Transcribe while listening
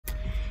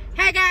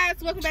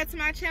welcome back to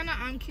my channel.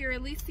 I'm Kira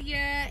Alicia,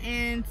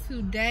 and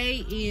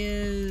today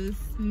is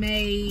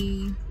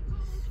May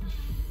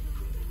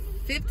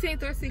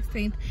 15th or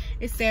 16th.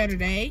 It's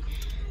Saturday.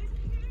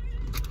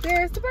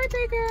 There's the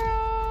birthday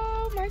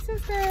girl, my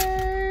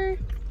sister.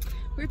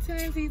 We're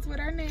twinsies with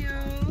our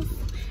nails.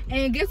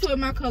 And guess what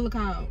my color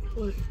called?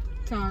 What?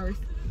 Taurus.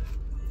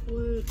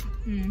 What?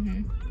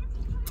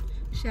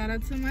 Shout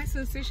out to my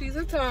sister. She's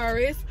a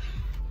Taurus.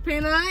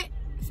 Peanut,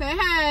 say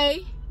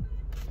hey.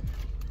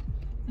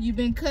 You've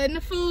been cutting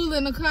the food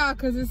in the car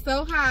because it's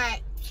so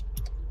hot.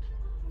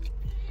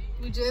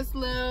 We just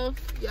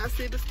left, y'all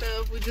see the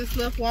stuff. We just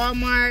left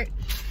Walmart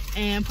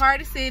and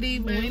Party City.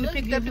 We went and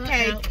picked up the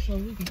cake. So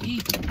we can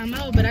eat. I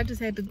know, but I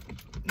just had to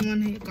go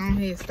ahead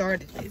and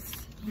start this.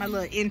 My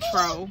little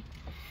intro.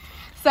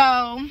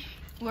 So,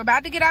 we're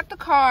about to get out the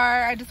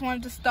car. I just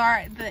wanted to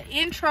start the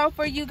intro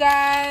for you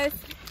guys.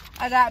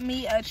 I got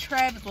me a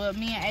Travis, well,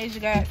 me and Asia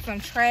got some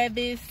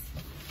Travis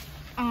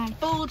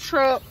food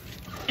truck.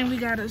 And we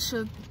got a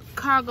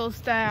Chicago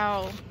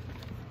style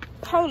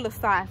polar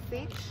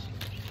sausage.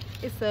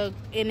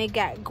 And it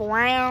got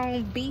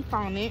ground beef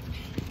on it.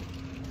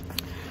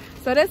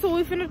 So that's what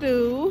we finna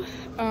do.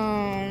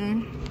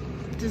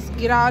 Just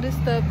get all this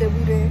stuff that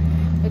we done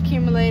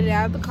accumulated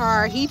out of the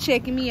car. He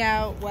checking me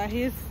out while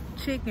his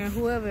chicken,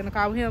 whoever in the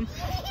car with him.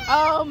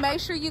 Oh, make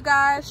sure you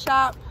guys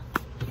shop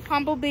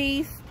Humble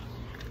Beast.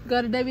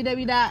 Go to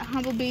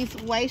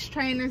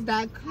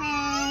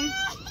www.humblebeastwaisttrainers.com.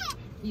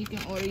 You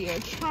can order your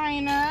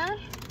trainer.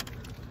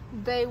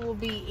 They will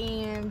be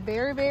in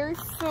very, very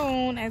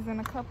soon, as in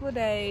a couple of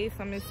days.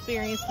 I'm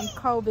experiencing some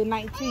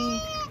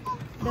COVID-19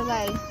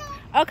 delay.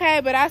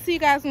 Okay, but I'll see you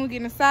guys when we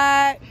get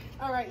inside.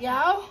 All right,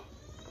 y'all.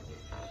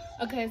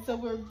 Okay, so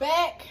we're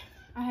back.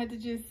 I had to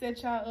just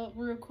set y'all up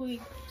real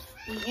quick.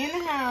 We in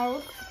the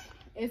house.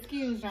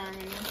 Excuse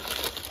Germany.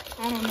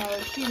 I don't know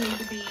if she needs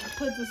to be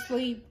put to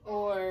sleep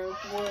or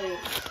what.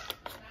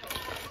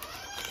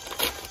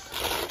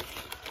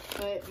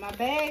 But my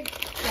bag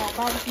got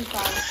barbecue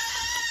sauce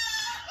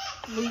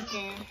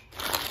leaking.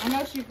 I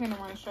know she's gonna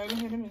run straight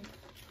ahead of me.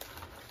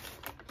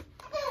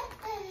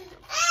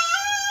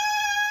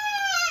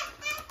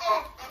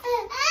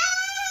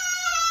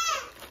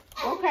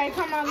 Okay,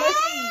 come on,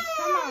 let's eat.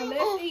 Come on,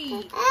 let's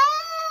eat.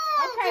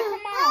 Okay,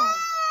 come on.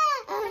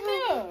 Come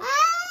here.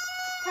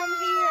 Come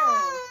here.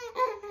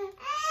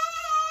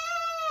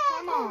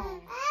 Come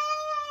on.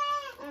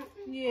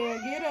 Yeah,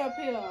 get up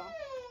here.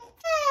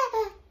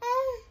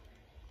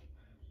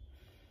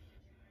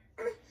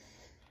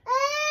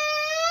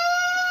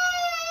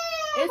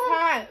 It's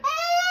hot.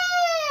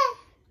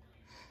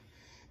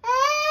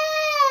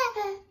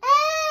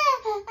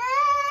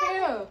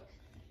 Here.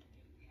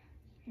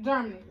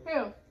 Germany,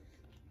 here.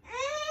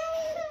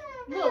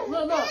 Look,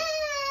 look, look.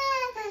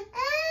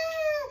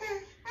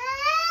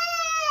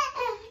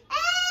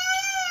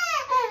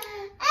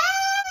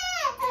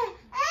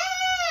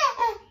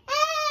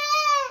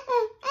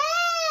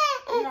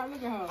 Yeah,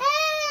 look at her.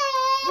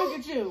 Look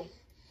at you.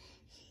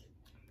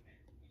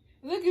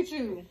 Look at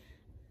you.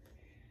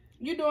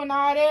 You doing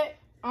all that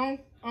on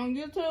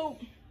YouTube?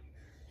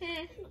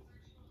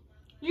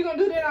 You gonna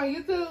do that on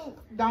YouTube?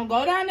 Don't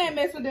go down there and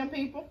mess with them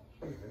people.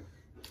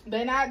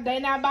 They not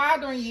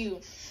bothering you.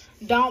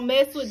 Don't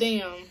mess with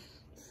them.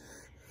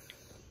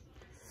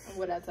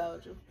 What I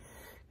told you.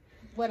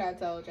 What I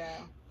told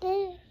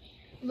y'all.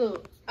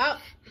 Look. Oh.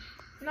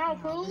 No,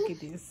 Pooh. Look at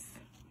this.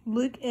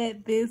 Look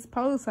at this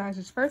polar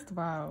sausage. First of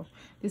all,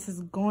 this is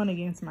going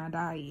against my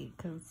diet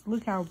because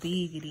look how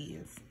big it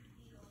is.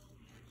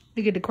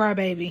 Look at the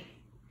crybaby.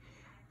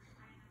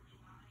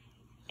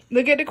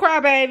 Look at the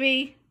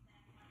crybaby.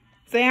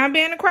 Say I'm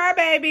being a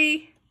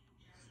crybaby.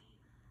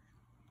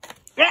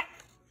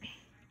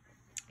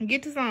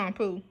 Get this on,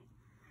 Pooh.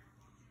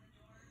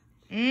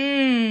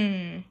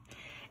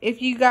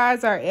 If you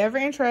guys are ever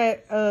in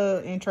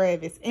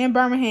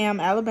Birmingham,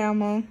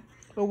 Alabama,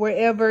 or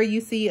wherever you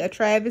see a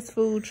Travis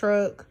food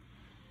truck,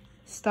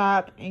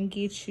 stop and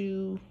get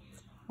you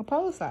a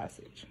polar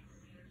sausage.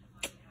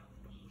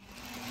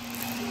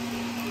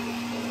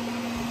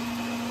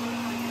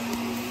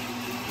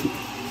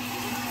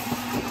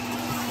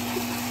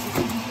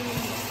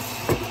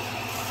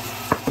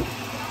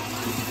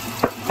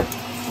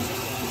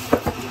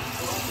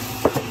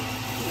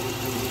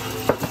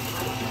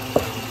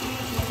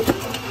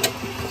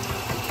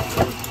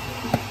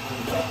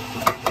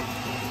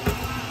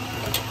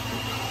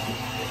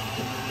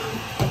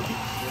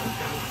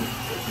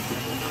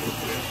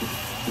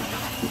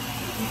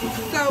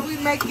 So we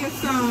making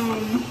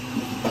some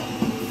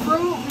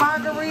fruit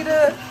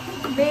margarita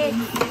mix.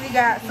 We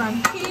got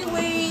some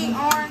kiwi,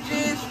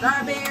 oranges,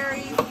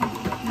 strawberries,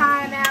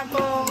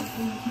 pineapple,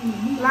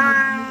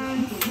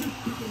 limes.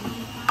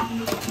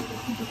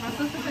 My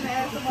sister's gonna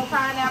add some more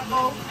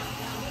pineapple.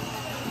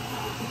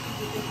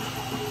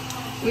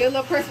 We're a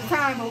little pressed for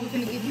time, but we're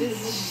gonna get this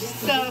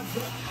stuff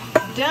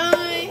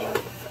done.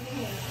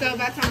 So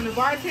by the time the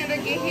bartender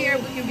get here,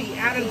 we can be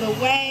out of the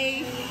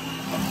way.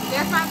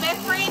 That's my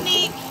best friend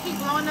Nick. He's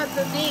blowing up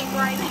the dick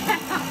right now.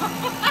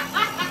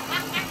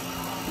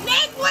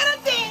 Nick with a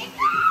dick.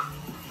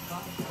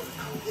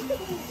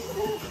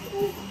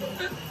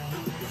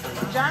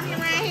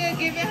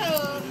 giving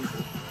hugs.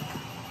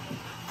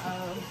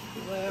 Oh,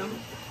 well.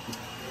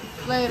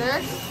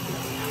 Later.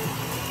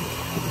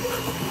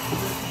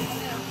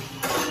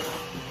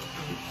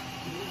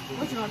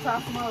 What, you gonna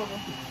toss them over?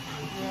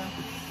 Yeah.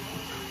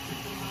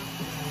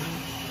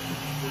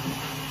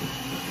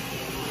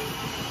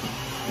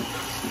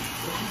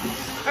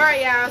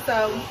 Alright, y'all,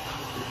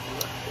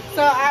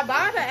 so I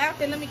bought an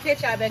outfit. Let me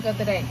catch y'all back up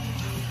today.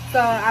 So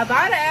I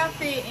bought an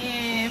outfit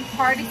in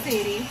Party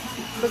City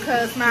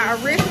because my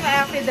original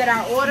outfit that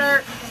I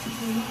ordered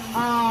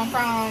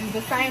from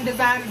the same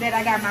designer that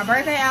I got my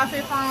birthday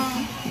outfit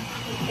from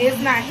is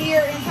not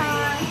here in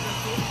time.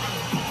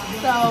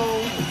 So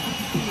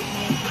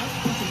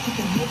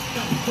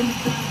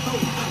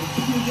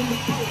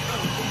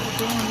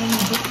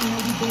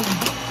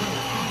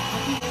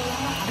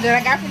that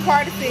I got from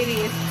Party City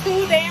is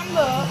too damn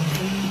look.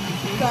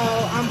 So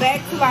I'm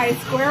back to like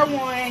square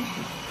one.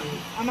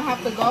 I'm gonna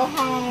have to go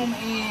home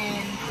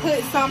and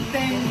put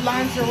something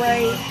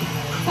lingerie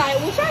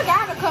type, which I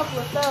got a couple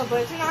of stuff,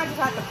 but you know, I just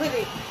have to put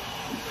it,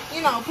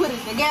 you know, put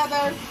it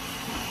together.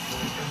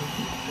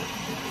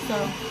 So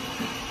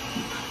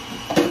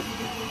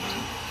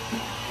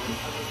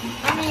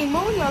I mean,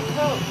 move your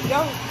cup,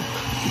 yo.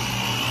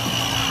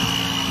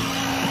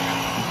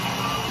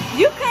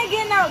 You can't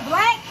get no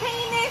black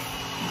penis.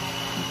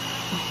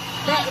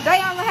 They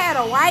only had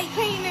a white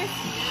penis.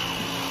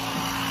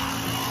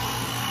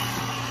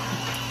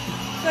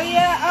 So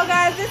yeah, oh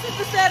guys, this is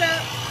the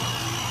setup.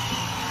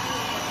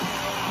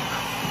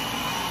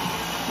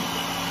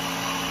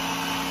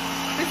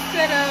 This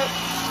setup,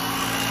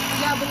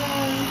 got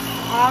balloons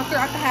all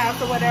throughout the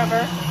house or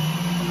whatever.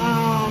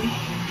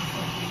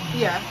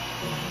 Yeah.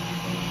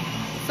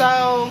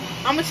 So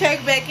I'm gonna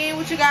check back in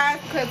with you guys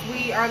because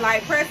we are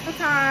like pressed for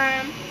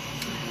time.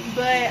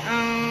 But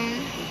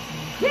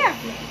yeah.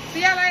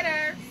 See y'all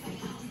later.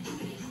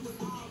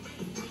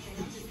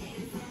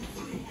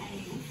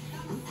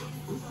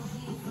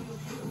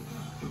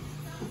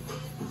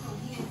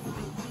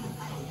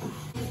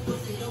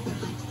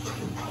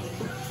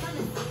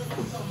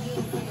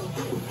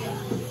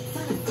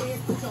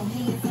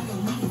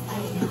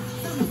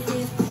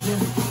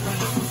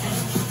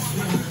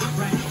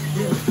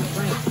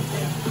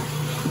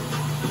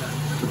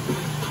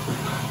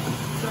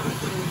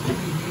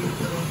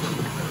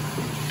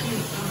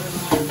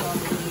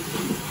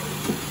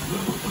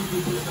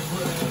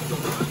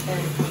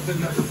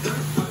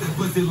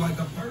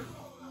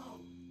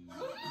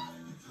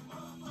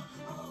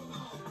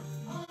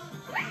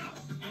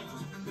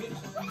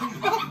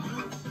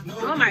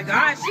 Oh my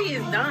God, she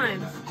is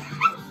done.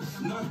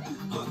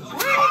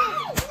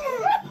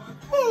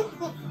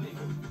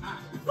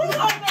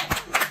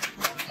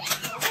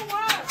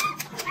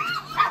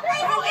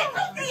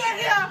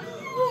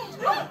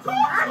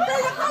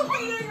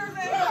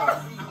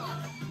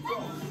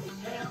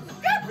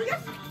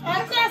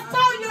 I just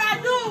told you I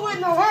do it with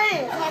no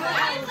hands.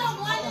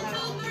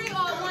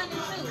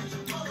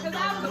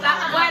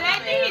 Well,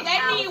 they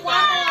need one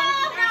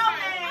more.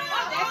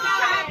 That's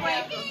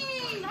tiebreaker.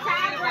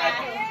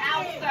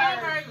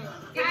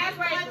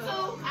 Tiebreaker.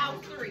 2, out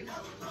 3. No.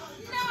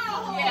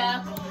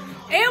 Yeah.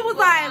 It was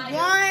like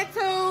 1,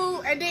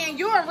 2, and then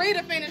you and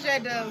Rita finished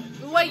at the.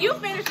 Well, you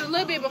finished a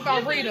little bit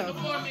before Rita.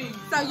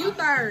 So you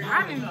third.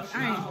 I ain't.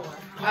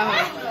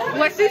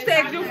 Well, she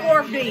said you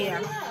fourth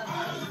then.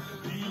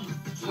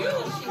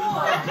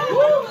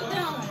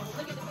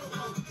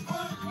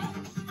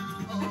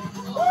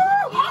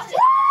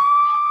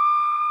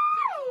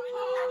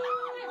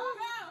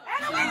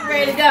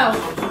 Ready to go.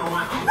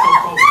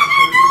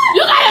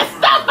 You gotta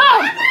stop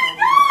them!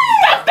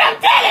 Stop them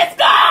titties,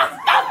 girl!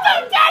 Stop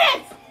them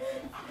titties!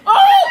 Oh,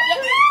 get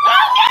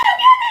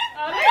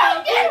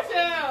it!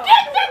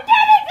 Get the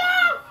titties,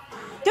 girl!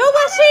 Do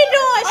what she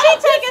doing. She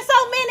taking so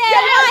many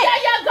at night.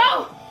 Yeah, go!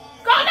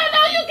 Go,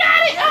 no, you got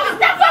it! Oh,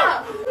 step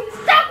up!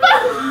 Step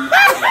up!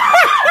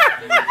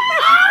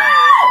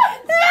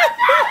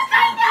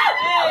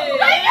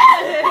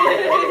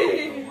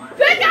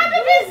 They got to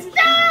be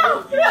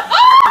stopped!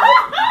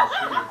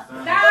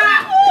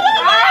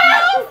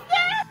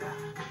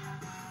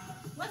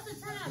 What's the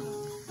time?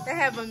 They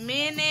have a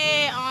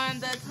minute on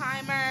the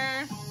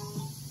timer.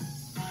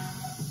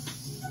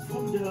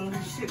 I'm done.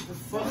 Shit, the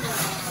fuck.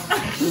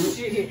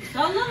 Shit.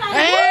 Don't look like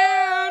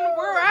And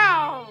we're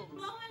out.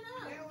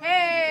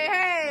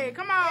 Hey,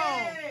 come on.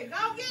 Hey, go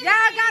get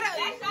Y'all gotta.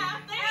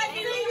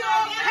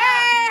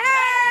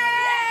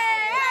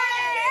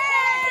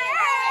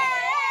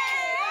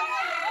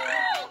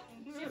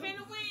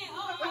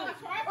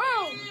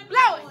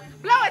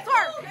 Blow it,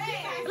 twerk.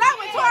 Blow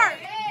it, twerk.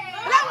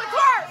 Blow it,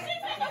 twerk.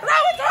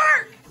 Blow it,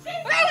 twerk.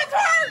 Blow it,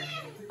 twerk.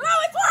 Blow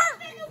it, twerk.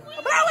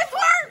 Blow it,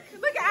 twerk.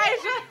 Look at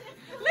Asia.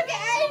 Look at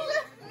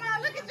Asia. No,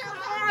 look at your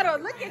daughter.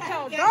 Look at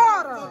your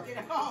daughter.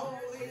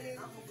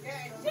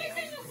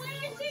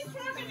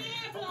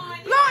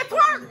 Blow it,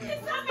 twerk.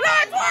 Blow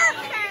it, twerk.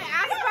 Okay,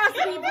 I'm supposed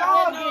to be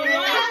vlogging.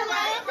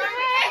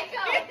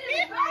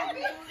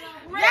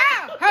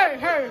 Yeah. Hey.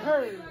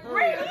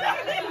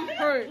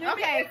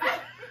 Okay.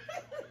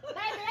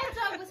 That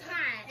joke was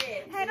hot.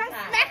 Man, don't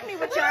smack me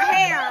with your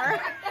hair.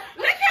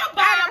 Look your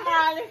bottom,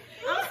 Marley.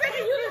 I'm sick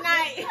of you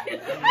tonight.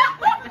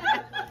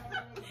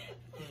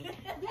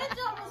 That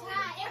joke was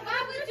high. And why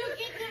would you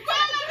get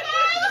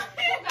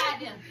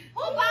them?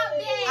 Who bought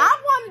that?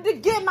 I wanted to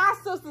get my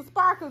sister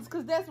sparkles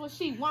because that's what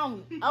she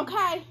wanted.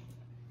 Okay.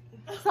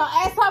 So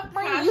as her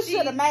friend, you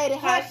should have made it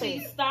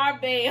happen. Star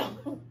Bell.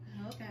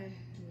 Okay.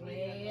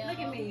 Well, look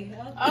at me.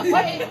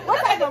 Okay.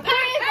 What's that? The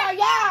friends or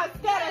y'all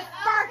instead of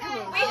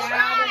sparkles?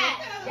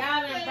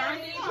 Y'all done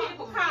burnt these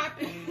people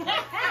copy.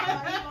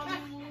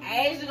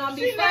 Asia gonna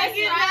be She not fussing.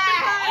 getting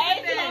that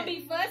Asia gonna be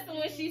fussing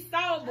when she's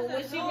sober.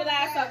 When she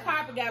realized her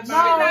copy got No,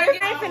 burnt.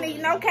 I ain't finna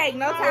eat no cake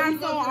no time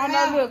soon on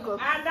no liquor.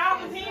 I know,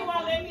 but he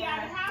won't let me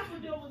out of the house for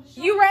doing the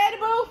show. You ready,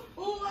 boo?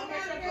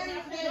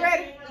 You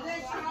ready?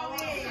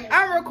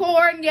 I'm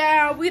recording,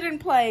 y'all. We didn't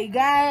play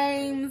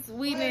games.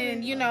 We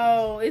didn't,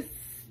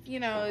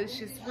 it's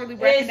just really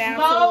breaking down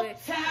to it.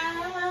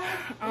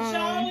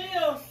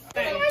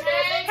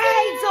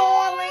 Hey,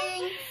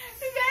 darling.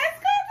 That's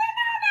good to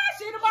know that.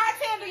 She the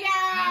bartender,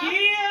 y'all.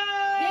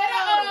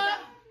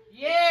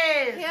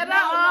 Yes. Hit her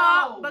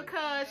up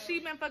because she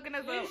been fucking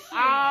us up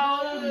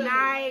all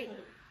night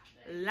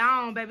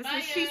long, baby.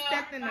 Since she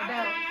stepped in the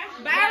door.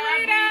 Bye,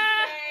 Rita.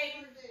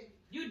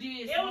 You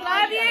did.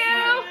 Love you.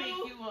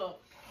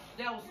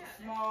 That was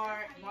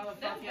smart,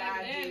 motherfucker.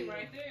 I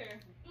right there.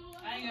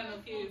 I ain't got no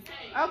kids.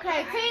 Okay,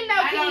 team no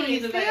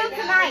kids. Still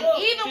tonight.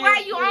 Even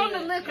while you on the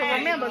liquor,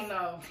 remember,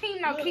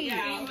 team no kids.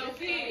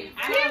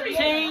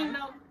 Team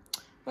no.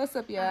 What's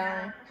up,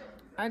 y'all?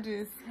 I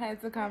just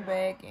had to come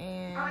back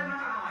and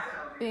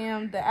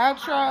film the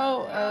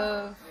outro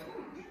of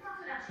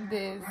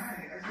this,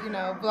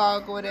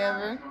 vlog or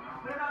whatever.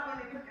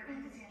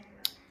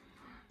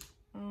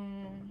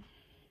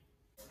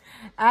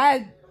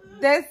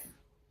 That's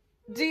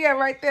Gia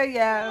right there,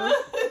 y'all.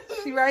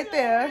 She right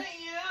there.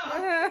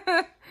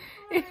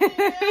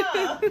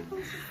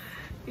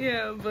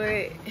 Yeah,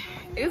 but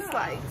it's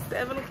like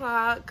 7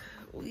 o'clock.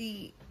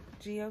 We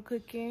Gio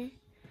cooking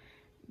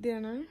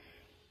dinner,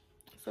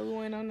 so we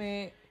went on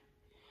that.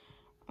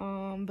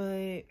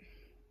 But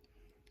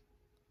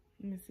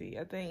let me see.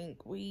 I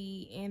think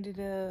we ended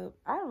up.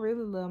 I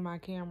really love my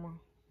camera.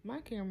 My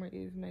camera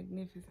is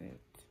magnificent.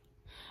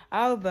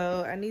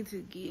 Although I need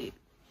to get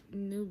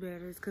new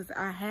batteries because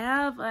I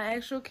have an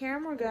actual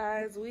camera,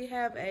 guys. We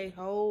have a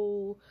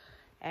whole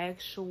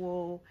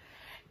actual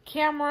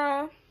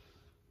camera.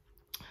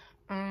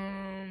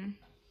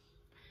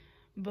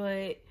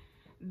 But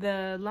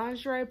the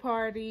lingerie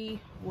party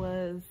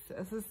was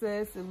a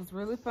success. It was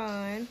really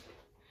fun.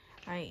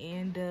 I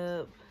end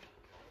up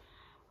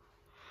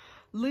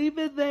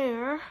leaving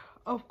there.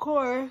 Of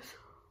course,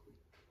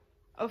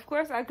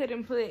 I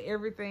couldn't put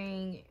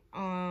everything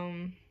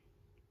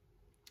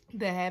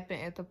that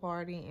happened at the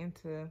party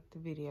into the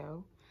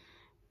video.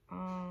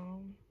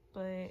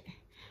 But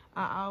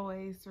I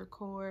always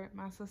record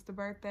my sister's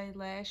birthday.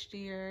 Last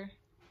year,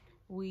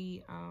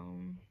 we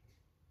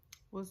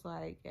was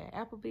like at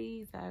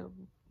Applebee's. I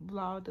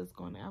vlogged us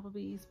going to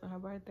Applebee's for her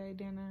birthday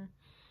dinner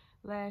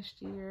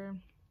last year.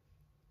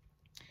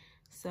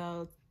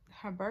 So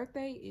her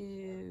birthday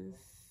is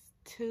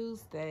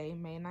Tuesday,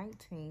 May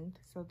 19th.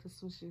 So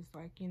this was just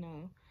like,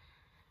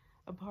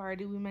 a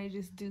party. We may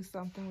just do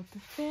something with the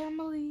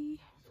family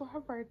for her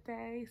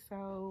birthday.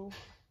 So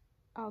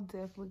I'll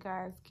definitely,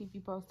 guys, keep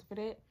you posted for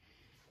that.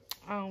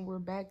 We're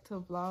back to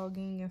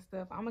vlogging and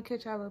stuff. I'm gonna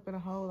catch y'all up in a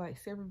whole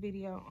separate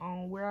video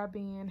on where I've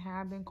been,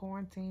 how I've been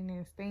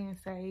quarantining, staying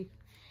safe,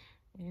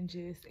 and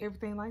just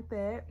everything like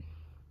that.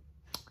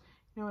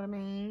 You know what I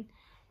mean?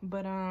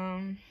 But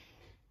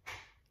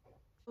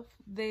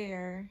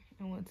there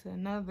and went to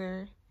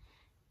another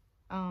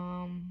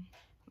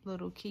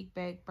little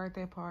kickback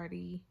birthday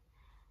party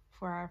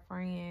for our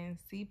friend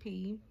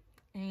CP,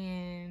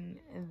 and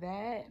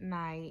that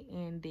night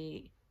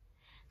ended.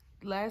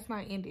 Last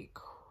night ended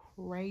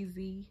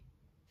crazy.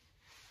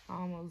 I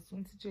almost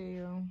went to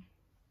jail.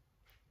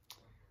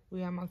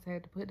 We almost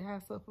had to put the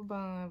house up for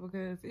bond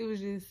because it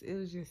was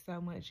just so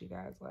much, you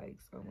guys,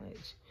 so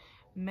much.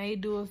 May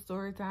do a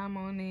story time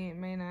on it,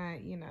 may not,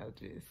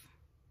 just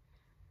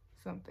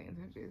some things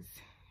are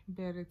just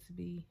better to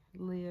be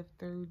lived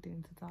through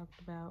than to talk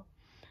about.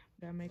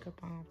 Got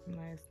makeup on from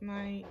last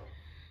night.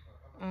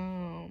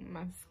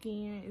 My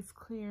skin is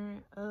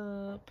clearing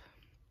up.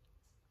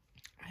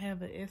 I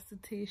have an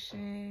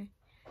esthetician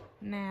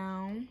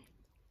now.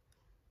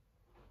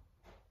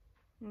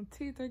 My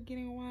teeth are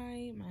getting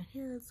white. My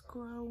hair is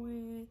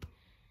growing.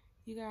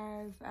 You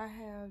guys, I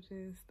have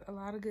just a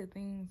lot of good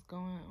things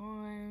going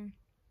on.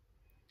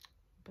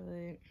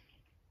 But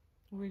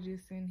we're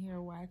just in here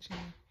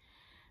watching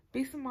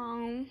B.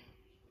 Simone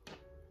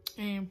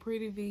and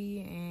Pretty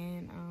V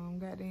and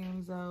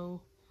goddamn Zoe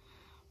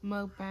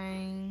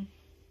mukbang.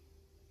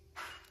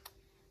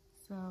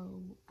 So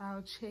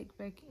I'll check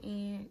back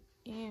in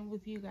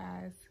with you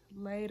guys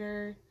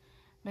later.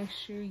 Make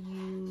sure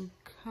you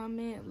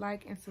comment,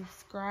 like, and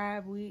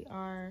subscribe. We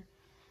are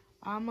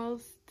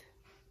almost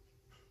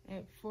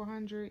at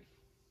 400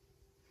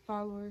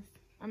 followers.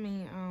 I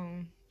mean,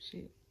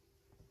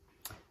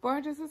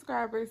 400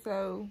 subscribers,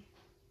 so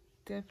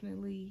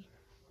definitely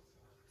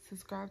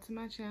subscribe to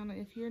my channel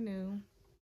if you're new.